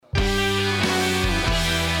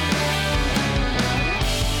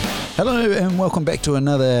Hello and welcome back to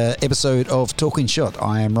another episode of Talking Shot.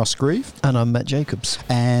 I am Ross Grieve. And I'm Matt Jacobs.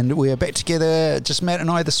 And we are back together, just Matt and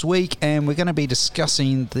I this week, and we're going to be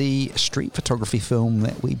discussing the street photography film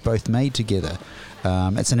that we both made together.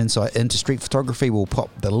 It's an insight into street photography. We'll pop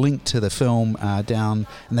the link to the film down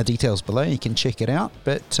in the details below. You can check it out.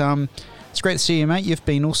 But it's great to see you, mate. You've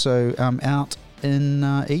been also out in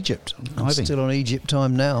Egypt. I'm still on Egypt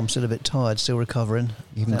time now. I'm still a bit tired, still recovering.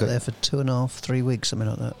 You've out got there for 2.5, 3 weeks, something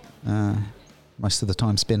like that. Most of the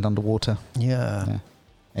time spent underwater. Yeah.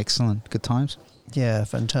 Excellent. Good times. Yeah,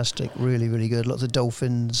 fantastic. Really, really good. Lots of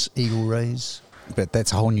dolphins, eagle rays. But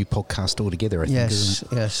that's a whole new podcast altogether, I think,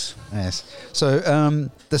 isn't it? Yes. So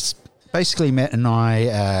this basically, Matt and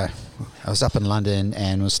I was up in London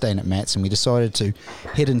and was staying at Matt's, and we decided to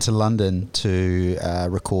head into London to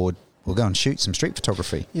record. We'll go and shoot some street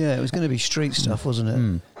photography. Yeah, it was going to be street stuff, wasn't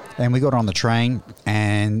it? And we got on the train,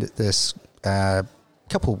 and this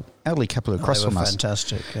elderly couple across from us.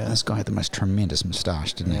 Fantastic. Yeah. This guy had the most tremendous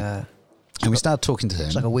moustache, didn't he? Yeah. And we started talking to him.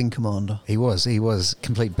 It's like a wing commander. He was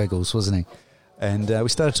complete biggles, wasn't he? And we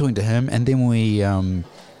started talking to him, and then we,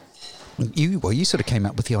 you sort of came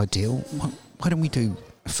up with the idea. Why don't we do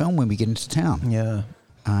a film when we get into town? Yeah.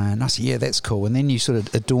 And I said, yeah, that's cool. And then you sort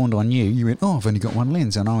of, it dawned on you. You went, oh, I've only got one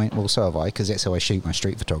lens. And I went, well, so have I, because that's how I shoot my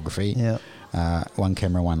street photography. Yeah. One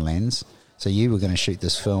camera, one lens. So you were going to shoot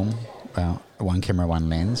this film, one camera, one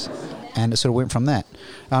lens. And it sort of went from that.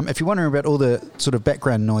 If you're wondering about all the sort of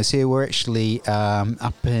background noise here, we're actually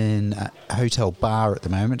up in a hotel bar at the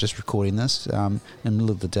moment, just recording this in the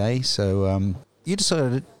middle of the day. So you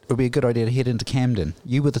decided it would be a good idea to head into Camden.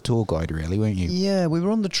 You were the tour guide, really, weren't you? Yeah, we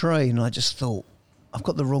were on the train, and I just thought, I've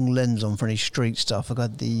got the wrong lens on for any street stuff. I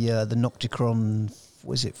got the Nocticron,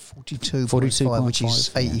 was it 42.5, which is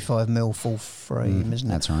 85mm full frame, isn't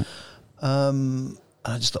it? That's right. And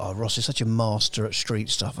I just thought, Ross is such a master at street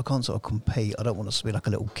stuff. I can't sort of compete. I don't want to be like a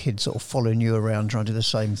little kid sort of following you around trying to do the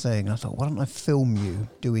same thing. And I thought, why don't I film you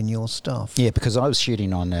doing your stuff? Yeah, because I was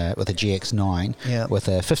shooting on with a GX9 with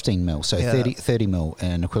a 15mm, so 30mm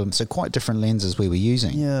in equivalent. So quite different lenses we were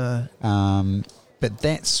using. Yeah. But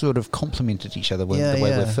that sort of complemented each other with the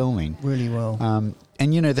way we're filming. Really well.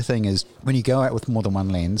 And you know, the thing is, when you go out with more than one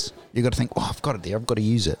lens, you've got to think, oh, I've got it there, I've got to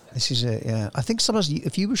use it. This is it, yeah. I think sometimes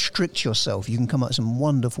if you restrict yourself, you can come up with some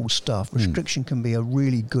wonderful stuff. Restriction can be a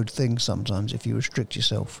really good thing sometimes if you restrict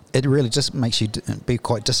yourself. It really just makes you be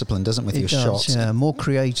quite disciplined, doesn't it, with your shots? Yeah, more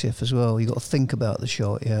creative as well. You've got to think about the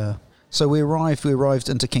shot, yeah. So we arrived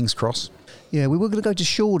into King's Cross. Yeah, we were going to go to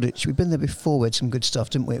Shoreditch. We've been there before. We had some good stuff,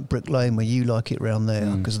 didn't we, at Brick Lane, where you like it round there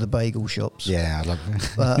because of the bagel shops. Yeah, I love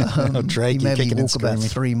it. But I'll drag you made kicking me and walk about screaming.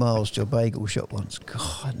 3 miles to a bagel shop once.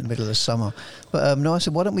 God, in the middle of the summer. But no, I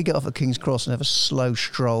said, why don't we get off at King's Cross and have a slow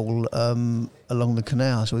stroll along the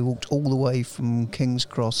canal? So we walked all the way from King's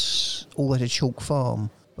Cross all the way to Chalk Farm.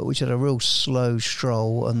 But we just had a real slow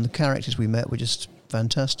stroll, and the characters we met were just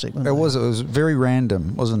fantastic. It was very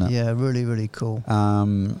random, wasn't it? Yeah, really, really cool.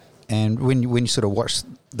 And when you sort of watch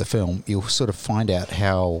the film, you'll sort of find out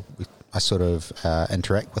how I sort of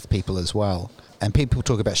interact with people as well. And people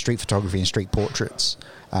talk about street photography and street portraits,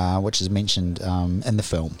 which is mentioned in the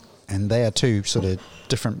film. And they are two sort of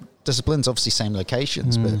different disciplines, obviously same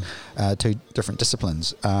locations, but two different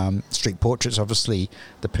disciplines. Street portraits, obviously,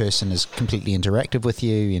 the person is completely interactive with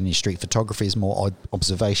you, and your street photography is more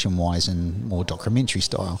observation-wise and more documentary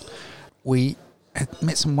style. We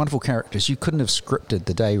met some wonderful characters. You couldn't have scripted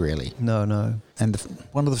the day, really. No. And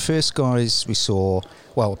one of the first guys we saw,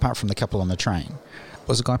 well, apart from the couple on the train,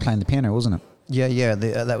 was a guy playing the piano, wasn't it? Yeah.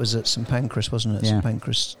 That was at St Pancras, wasn't it? Yeah. St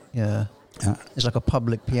Pancras, yeah. It's like a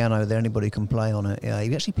public piano there. Anybody can play on it. Yeah, he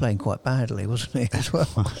was actually playing quite badly, wasn't he, as well?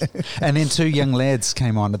 And then two young lads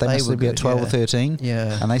came on. They must be at 12 or 13.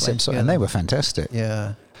 Yeah. And they were fantastic.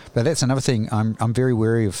 Yeah. But that's another thing. I'm very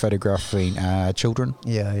wary of photographing children.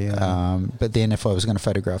 Yeah. But then if I was going to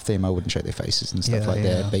photograph them, I wouldn't show their faces and stuff like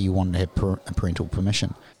that. But you want to have parental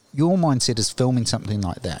permission. Your mindset is filming something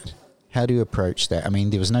like that. How do you approach that? I mean,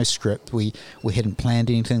 there was no script. We hadn't planned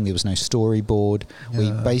anything. There was no storyboard. Yeah.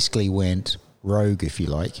 We basically went rogue, if you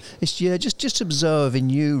like. It's just observing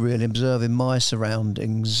you, really, observing my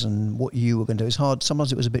surroundings and what you were going to do. It's hard.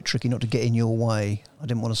 Sometimes it was a bit tricky not to get in your way. I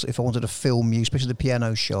didn't want to. If I wanted to film you, especially the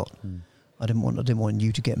piano shot, I didn't want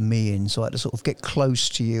you to get me in. So I had to sort of get close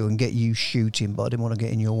to you and get you shooting, but I didn't want to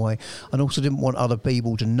get in your way. And also didn't want other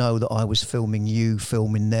people to know that I was filming you,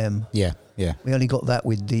 filming them. Yeah. We only got that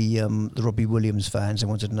with the Robbie Williams fans. They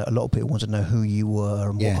wanted to know. A lot of people wanted to know who you were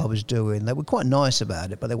and what I was doing. They were quite nice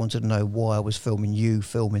about it, but they wanted to know why I was filming you,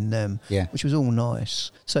 filming them, which was all nice.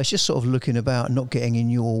 So it's just sort of looking about and not getting in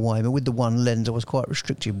your way. But with the one lens, I was quite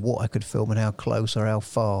restricted what I could film and how close or how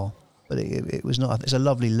far. but it was nice. It's a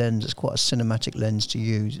lovely lens. It's quite a cinematic lens to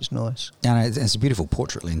use. It's nice. And it's a beautiful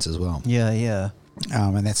portrait lens as well. Yeah.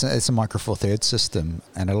 And it's a Micro Four Thirds system,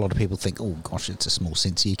 and a lot of people think, oh gosh, it's a small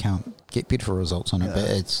sensor, you can't get beautiful results on it, but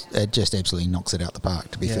it just absolutely knocks it out the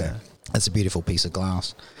park. To be fair, it's a beautiful piece of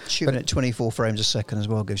glass. Shooting at 24 frames a second as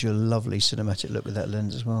well gives you a lovely cinematic look with that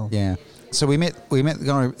lens as well. Yeah. So we met the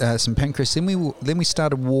guy at St Pancras. Then we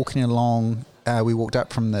started walking along. We walked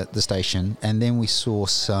up from the station, and then we saw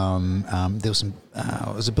some. There was some.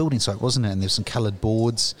 It was a building site, wasn't it? And there was some coloured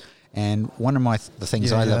boards. And one of the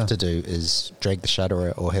things I love to do is drag the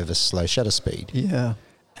shutter or have a slow shutter speed. Yeah.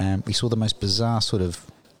 And we saw the most bizarre sort of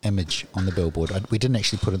image on the billboard. We didn't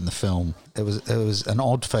actually put it in the film. It was an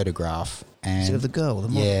odd photograph. And is it of the girl? The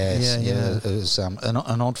model? Yes, yeah. It was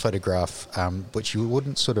an odd photograph, which you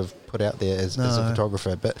wouldn't sort of put out there as a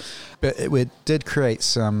photographer. But it did create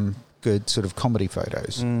some good sort of comedy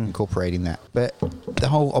photos incorporating that. But the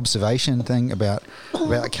whole observation thing about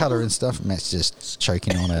colour and stuff, Matt's just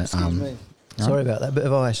choking on it. Sorry about that. Bit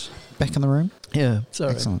of ice. Back in the room? Yeah,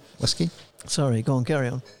 sorry. Excellent. Whiskey? Sorry, go on, carry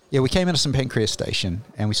on. Yeah, we came into St Pancras station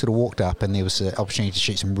and we sort of walked up, and there was an opportunity to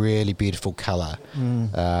shoot some really beautiful colour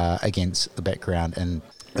against the background. And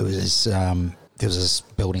it was there was this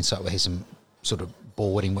building site where had some sort of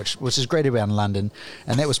boarding, which is great around London,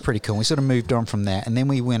 and that was pretty cool. We sort of moved on from that, and then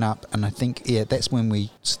we went up, and I think that's when we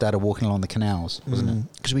started walking along the canals, wasn't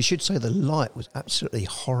it? Because we should say the light was absolutely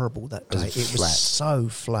horrible that day. It was so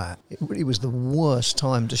flat. It really was the worst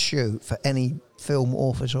time to shoot for any film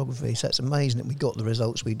or photography. So it's amazing that we got the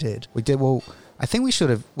results we did. We did. Well, I think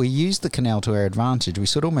we used the canal to our advantage. We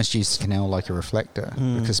sort of almost used the canal like a reflector,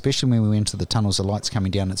 because especially when we went into the tunnels, the light's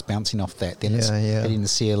coming down, it's bouncing off that, then it's hitting the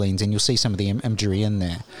ceilings, and you'll see some of the imagery in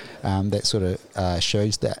there that sort of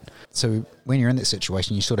shows that. So when you're in that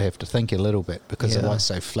situation, you sort of have to think a little bit, because the light's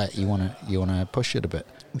so flat, you want to push it a bit.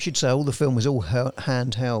 We should say all the film was all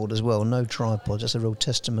handheld as well, no tripods. That's a real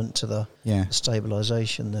testament to the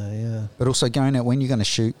stabilisation there, yeah. But also going out, when you're going to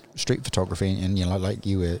shoot street photography, and like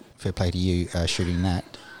you were, fair play to you, shooting that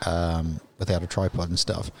without a tripod and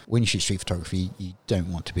stuff. When you shoot street photography, you don't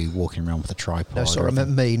want to be walking around with a tripod. No, sorry, I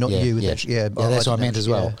meant me, not you. That's what I meant as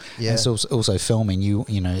well. Yeah. And so also filming,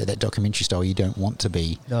 you know, that documentary style, you don't want to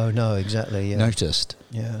be exactly noticed.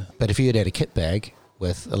 Yeah. But if you had a kit bag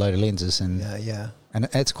with a load of lenses and and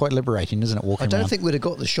it's quite liberating, isn't it? Walking around. I don't think we'd have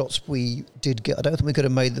got the shots we did get. I don't think we could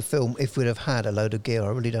have made the film if we'd have had a load of gear. I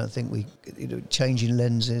really don't think we, changing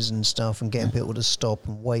lenses and stuff and getting people to stop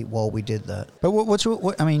and wait while we did that. But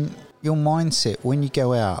what I mean, your mindset when you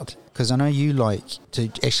go out, because I know you like to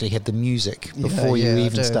actually have the music before you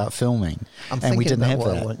even start filming. And we didn't have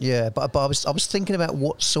that. But I was thinking about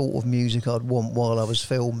what sort of music I'd want while I was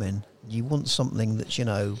filming. You want something that's,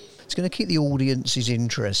 it's going to keep the audience's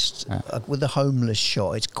interest. With the homeless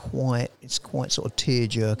shot, it's quite sort of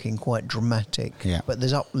tear-jerking, quite dramatic. Yeah. But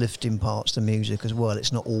there's uplifting parts to music as well.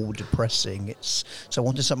 It's not all depressing. So I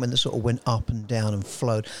wanted something that sort of went up and down and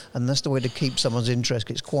flowed. And that's the way to keep someone's interest.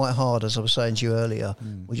 It's quite hard, as I was saying to you earlier.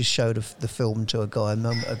 We just showed the film to a guy a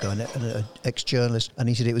moment ago, an ex-journalist, and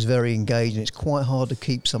he said it was very engaging. It's quite hard to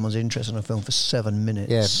keep someone's interest in a film for 7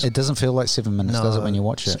 minutes. Yeah, it doesn't feel like 7 minutes, does it, when you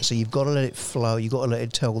watch it? So you've got to let it flow. You've got to let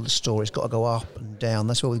it tell the story. It's got to go up and down.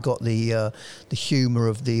 That's where we've got the humour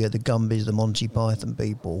of the Gumbies, the Monty Python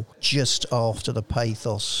people, just after the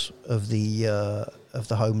pathos of the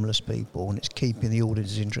homeless people, and it's keeping the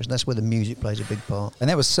audience's interest. And that's where the music plays a big part. And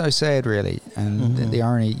that was so sad, really. And the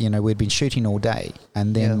irony, we'd been shooting all day,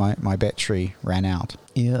 and then my battery ran out.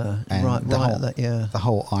 Yeah, and the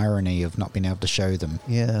whole irony of not being able to show them.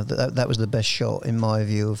 Yeah, that was the best shot in my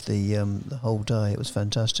view of the whole day. It was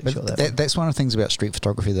fantastic. But shot. That's one of the things about street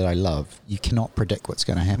photography that I love. You cannot predict what's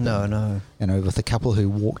going to happen. No. With the couple who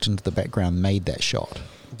walked into the background made that shot.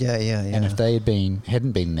 Yeah. And if they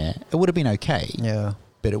hadn't been there, it would have been okay. Yeah.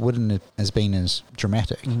 But it wouldn't have been as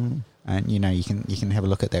dramatic. And you can have a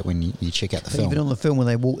look at that when you check out the film. Even on the film, when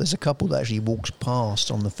they walk, there's a couple that actually walks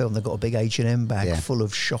past on the film. They've got a big H&M bag full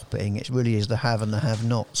of shopping. It really is the have and the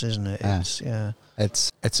have-nots, isn't it?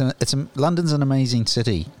 London's an amazing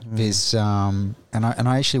city. There's and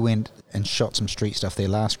I actually went and shot some street stuff there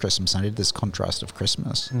last Christmas. I did this contrast of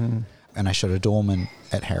Christmas. And I shot a doorman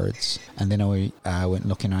at Harrods, and then I went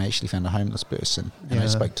looking. I actually found a homeless person, and I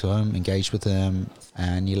spoke to him, engaged with him,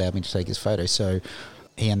 and he allowed me to take his photo. So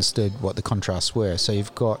he understood what the contrasts were. So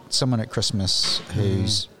you've got someone at Christmas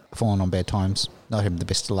who's fallen on bad times, not having the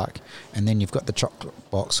best of luck. And then you've got the chocolate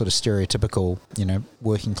box, sort of stereotypical,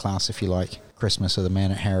 working class, if you like, Christmas or the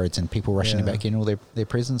man at Harrods and people rushing Yeah. back in all their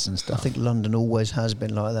presents and stuff. I think London always has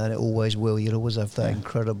been like that. It always will. You'll always have that Yeah.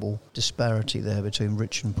 incredible disparity there between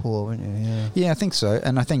rich and poor, won't you? Yeah. Yeah, I think so.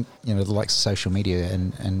 And I think, the likes of social media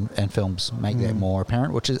and films make that more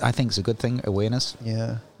apparent, which I think is a good thing, awareness.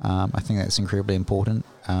 Yeah. I think that's incredibly important.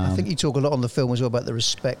 I think you talk a lot on the film as well about the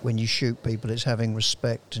respect when you shoot people. It's having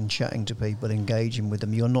respect and chatting to people, engaging with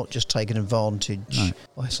them. You're not just taking advantage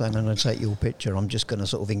by saying, I'm going to take your picture. I'm just going to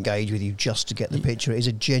sort of engage with you just to get the picture. It is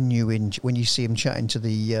a genuine, when you see him chatting to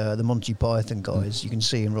the Monty Python guys, you can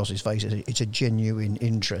see in Ross's face, it's a genuine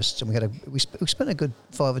interest. And we spent a good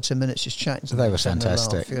 5 or 10 minutes just chatting to them. They were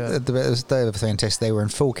fantastic. Yeah. They were fantastic. They were in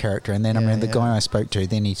full character. And then, the guy I spoke to,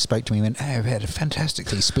 then he spoke to me and went, I've had a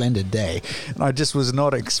fantastically splendid day. And I just was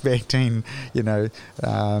not expecting, it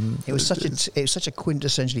was such a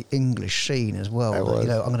quintessentially English scene as well.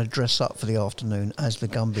 That, I'm going to dress up for the afternoon as the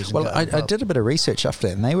Gumbies. Well, I did a bit of research after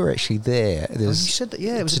that, and they were actually there. You said that,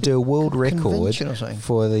 yeah. It was to do a world record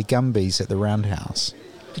for the Gumbies at the Roundhouse.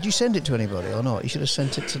 Did you send it to anybody or not? You should have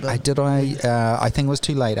sent it to them. I think it was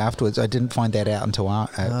too late afterwards. I didn't find that out until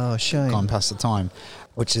shame. Gone past the time.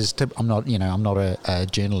 Which is, I'm not a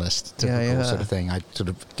journalist, typical sort of thing. I sort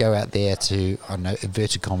of go out there to,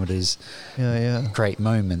 inverted commas, create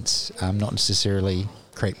moments, not necessarily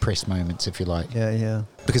create press moments, if you like. Yeah, yeah.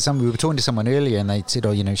 Because we were talking to someone earlier and they said,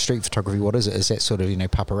 street photography, what is it? Is that sort of,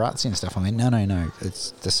 paparazzi and stuff? I mean, no.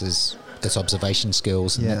 It's observation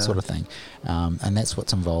skills and that sort of thing. And that's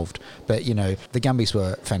what's involved. But, the Gumbies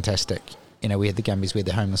were fantastic. We had the Gumbies, we had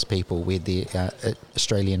the homeless people, we had the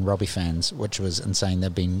Australian Robbie fans, which was insane.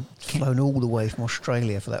 They've been flown all the way from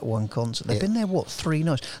Australia for that one concert. They've been there, 3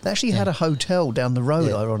 nights? They actually had a hotel down the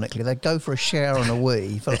road, ironically. They'd go for a shower and a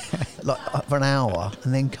wee for an hour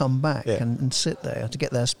and then come back and sit there to get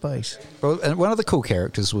their space. Well, and one of the cool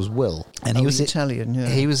characters was Will. And he was Italian, yeah.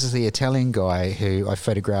 He was the Italian guy who I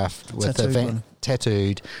photographed with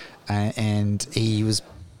tattooed, and he was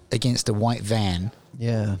against a white van.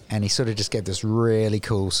 Yeah, and he sort of just gave this really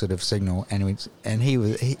cool sort of signal,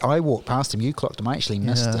 I walked past him. You clocked him. I actually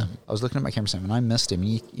missed him. I was looking at my camera and I missed him.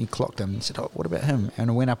 And you clocked him and said, "Oh, what about him?" And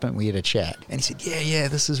I went up and we had a chat. And he said, "Yeah,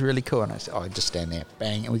 this is really cool." And I said, "Oh, just stand there,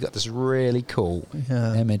 bang!" And we got this really cool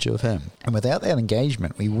image of him. And without that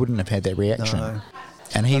engagement, we wouldn't have had that reaction. No.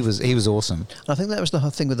 And he was awesome. I think that was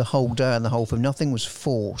the thing with the whole day and the whole film. Nothing was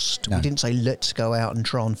forced. No. We didn't say, let's go out and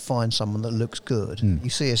try and find someone that looks good. You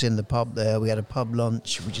see us in the pub there. We had a pub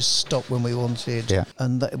lunch. We just stopped when we wanted. Yeah.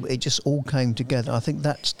 And it just all came together. I think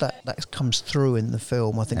that comes through in the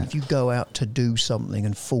film. I think if you go out to do something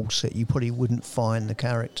and force it, you probably wouldn't find the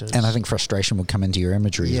characters. And I think frustration would come into your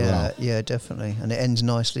imagery as well. Yeah, definitely. And it ends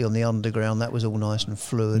nicely on the underground. That was all nice and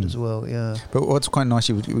fluid as well, yeah. But what's quite nice,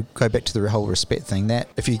 you would go back to the whole respect thing, that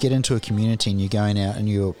if you get into a community and you're going out and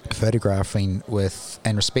you're photographing with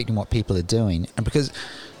and respecting what people are doing, and because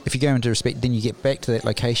if you go into respect, then you get back to that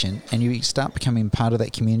location and you start becoming part of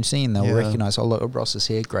that community, and they'll recognise, oh look, Ross is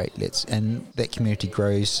here, great, and that community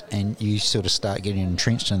grows, and you sort of start getting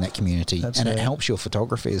entrenched in that community. It helps your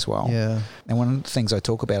photography as well. Yeah. And one of the things I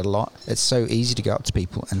talk about a lot, it's so easy to go up to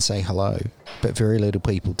people and say hello, but very little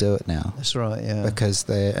people do it now. That's right, yeah. Because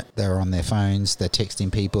they're on their phones, they're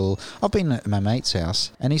texting people. I've been at my mate's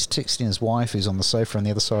house and he's texting his wife who's on the sofa on the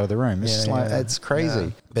other side of the room. It's it's crazy. Yeah.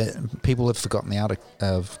 But people have forgotten the art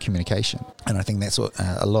of communication. And I think that's what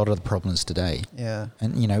a lot of the problems today. Yeah.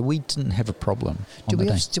 And, we didn't have a problem. Do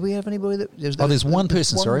we have anybody that... There's one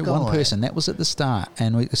person. That was at the start.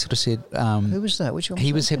 And we sort of said... who was that? Which one?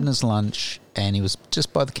 He was having his lunch and he was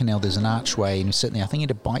just by the canal. There's an archway and he was sitting there. I think he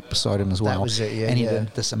had a bike beside him as well. That was it, yeah. And he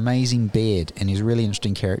had this amazing beard and he's a really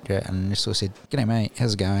interesting character. And I sort of said, "G'day mate,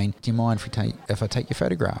 how's it going? Do you mind if I take your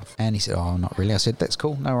photograph?" And he said, "Oh, not really." I said, "That's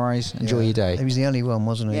cool, no worries, enjoy your day." He was the only one,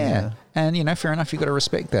 wasn't he? Yeah. And, fair enough, you've got to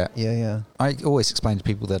respect that. Yeah, yeah. I always explain to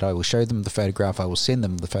people that I will show them the photograph, I will send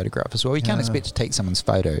them the photograph as well. You can't expect to take someone's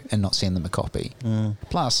photo and not send them a copy.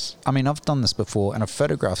 Plus, I've done this before, and I've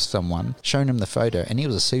photographed someone, shown him the photo, and he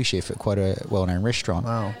was a sous chef at quite a well-known restaurant.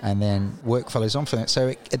 Wow. And then work follows on from that. So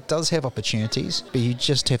it does have opportunities, but you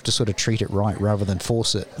just have to sort of treat it right rather than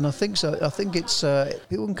force it. And I think so. I think it's...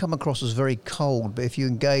 people can come across as very cold, but if you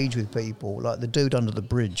engage with people, like the dude under the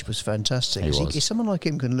bridge was fantastic. Someone like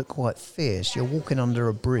him can look quite fierce. You're walking under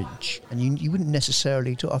a bridge and you wouldn't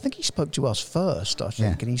necessarily talk. I think he spoke to us first,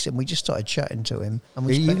 and he said, we just started chatting to him, and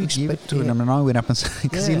we spoke to him, and I went up and said,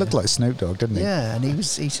 because he looked like Snoop Dogg, didn't he? Yeah, and he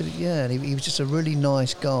said, and he was just a really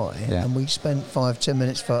nice guy, and we spent 5-10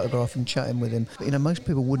 minutes photographing, chatting with him. But, most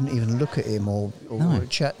people wouldn't even look at him or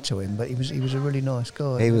chat to him. But he was a really nice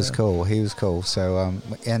guy. He was cool. He was cool. So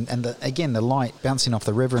again, the light bouncing off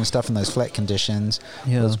the river and stuff in those flat conditions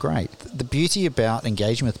was great. The beauty about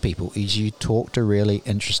engaging with people is you talk to really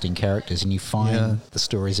interesting characters and you find the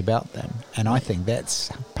stories about them. And I think that's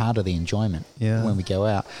part of the enjoyment when we go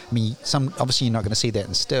out. I mean, obviously you're not going to see that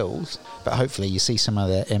in stills, but hopefully you see some of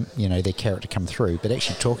their their character come through. But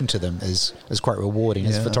actually talking to them is quite rewarding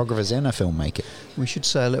as photographers and a filmmaker. We should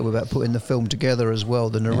say a little bit about putting the film together as well.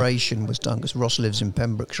 The narration was done because Ross lives in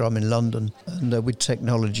Pembrokeshire, I'm in London, and with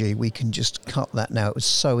technology we can just cut that now. It was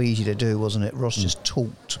so easy to do, wasn't it? Ross just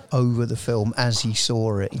talked over the film as he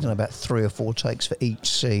saw it. He done about 3 or 4 takes for each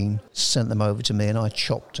scene, sent them over to me, and I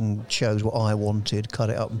chopped and chose what I wanted, cut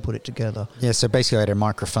it up and put it together. Yeah, so basically I had a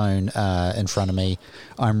microphone in front of me.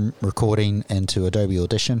 I'm recording into Adobe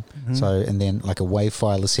Audition, and then like a WAV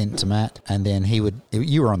file is sent to Matt, and then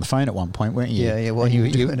you were on the phone at one point, weren't you? Yeah, while you were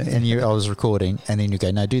doing it. And I was recording, and then you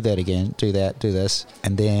go, no, do that again, do that, do this.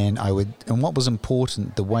 And then and what was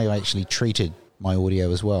important, the way I actually treated my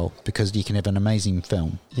audio as well, because you can have an amazing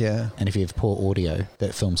film. Yeah. And if you have poor audio,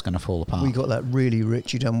 that film's going to fall apart. We got that really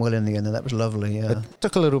rich. You done well in the end, and that was lovely. Yeah. It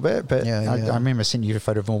took a little bit, but I remember sending you a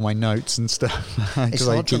photo of all my notes and stuff. It's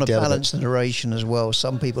hard trying to balance the narration as well.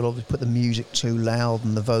 Some people obviously put the music too loud,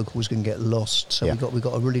 and the vocals can get lost. So we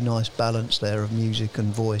got a really nice balance there of music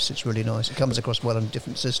and voice. It's really nice. It comes across well on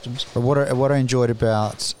different systems. But what I enjoyed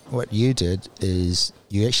about what you did is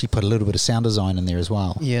you actually put a little bit of sound design in there as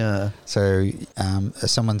well. Yeah. So if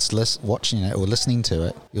someone's watching it or listening to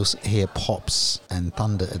it, you'll hear pops and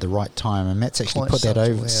thunder at the right time. And Matt's actually put that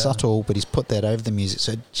over, subtle, but he's put that over the music,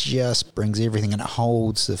 so it just brings everything and it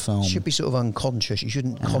holds the film. It should be sort of unconscious. You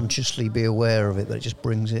shouldn't consciously be aware of it, but it just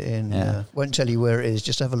brings it in. Yeah. Won't tell you where it is.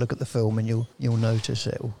 Just have a look at the film and you'll notice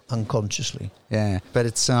it unconsciously. Yeah, but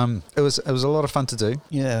it was a lot of fun to do.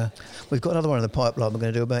 Yeah, we've got another one in the pipeline we're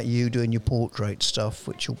going to do about you doing your portrait stuff,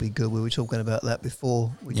 which will be good. We were talking about that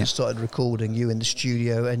before we just started recording. You in the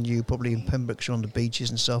studio and you probably in Pembrokeshire on the beaches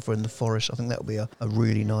and stuff, or in the forest. I think that would be a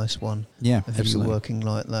really nice one. Yeah, of absolutely. you working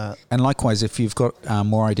like that. And likewise, if you've got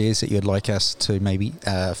more ideas that you'd like us to maybe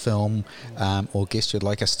film or guests you'd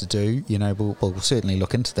like us to do, we'll certainly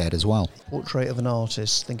look into that as well. Portrait of an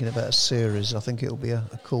artist, thinking about a series. I think it'll be a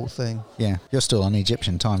cool thing. Yeah, you're still on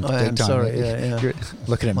Egyptian time. I am, sorry, yeah. You're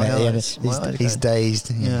looking at Matt, he's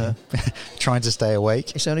dazed, trying to stay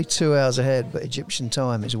awake. It's only 2 hours ahead, but Egyptian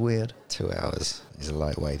time is weird. 2 hours. He's a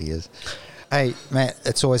lightweight, he is. Hey, Matt,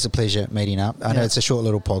 it's always a pleasure meeting up. I know it's a short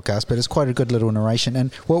little podcast, but it's quite a good little narration.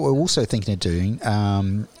 And what we're also thinking of doing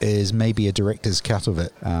is maybe a director's cut of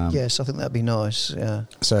it. Yes, I think that'd be nice, yeah.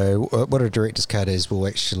 So what a director's cut is, we'll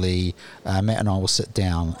actually, Matt and I will sit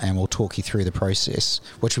down and we'll talk you through the process,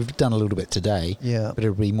 which we've done a little bit today. Yeah. But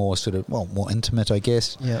it'll be more sort of, more intimate, I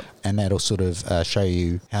guess. Yeah. And that'll sort of show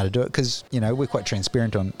you how to do it, because, we're quite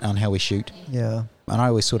transparent on how we shoot. Yeah. And I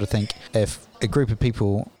always sort of think if a group of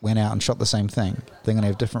people went out and shot the same thing, they're going to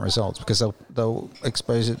have different results, because they'll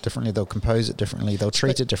expose it differently, they'll compose it differently, they'll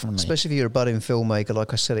treat it differently. Especially if you're a budding filmmaker,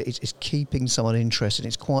 like I said, it's keeping someone interested.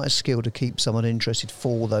 It's quite a skill to keep someone interested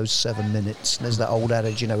for those 7 minutes. And there's that old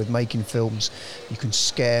adage, with making films, you can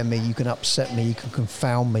scare me, you can upset me, you can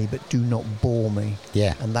confound me, but do not bore me.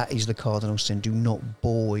 Yeah. And that is the cardinal sin. Do not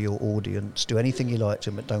bore your audience. Do anything you like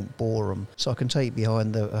to them, but don't bore them. So I can take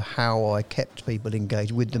behind how I kept people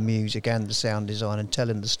engaged with the music and the sound design and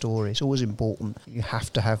telling the story. It's always important. You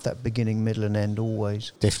have to have that beginning, middle and end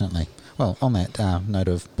always. Definitely. Well, on that note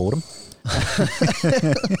of boredom,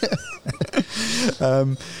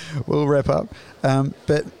 we'll wrap up.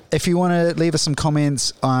 But if you want to leave us some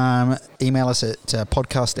comments, email us at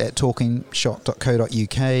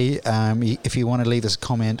podcast@talkingshot.co.uk. If you want to leave us a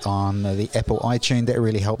comment on the Apple iTunes, that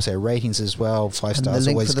really helps our ratings as well. 5 stars is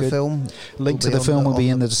always good. Link to the film will be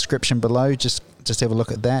in the description below. Just have a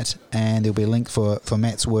look at that, and there'll be a link for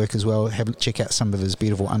Matt's work as well. Check out some of his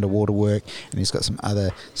beautiful underwater work, and he's got some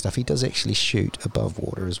other stuff. He does actually shoot above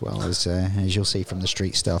water as well, as you'll see from the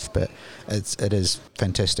street stuff, but it is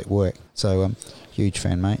fantastic work. So huge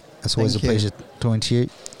fan, mate. It's always a pleasure talking to you,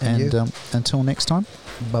 and until next time,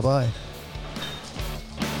 bye-bye.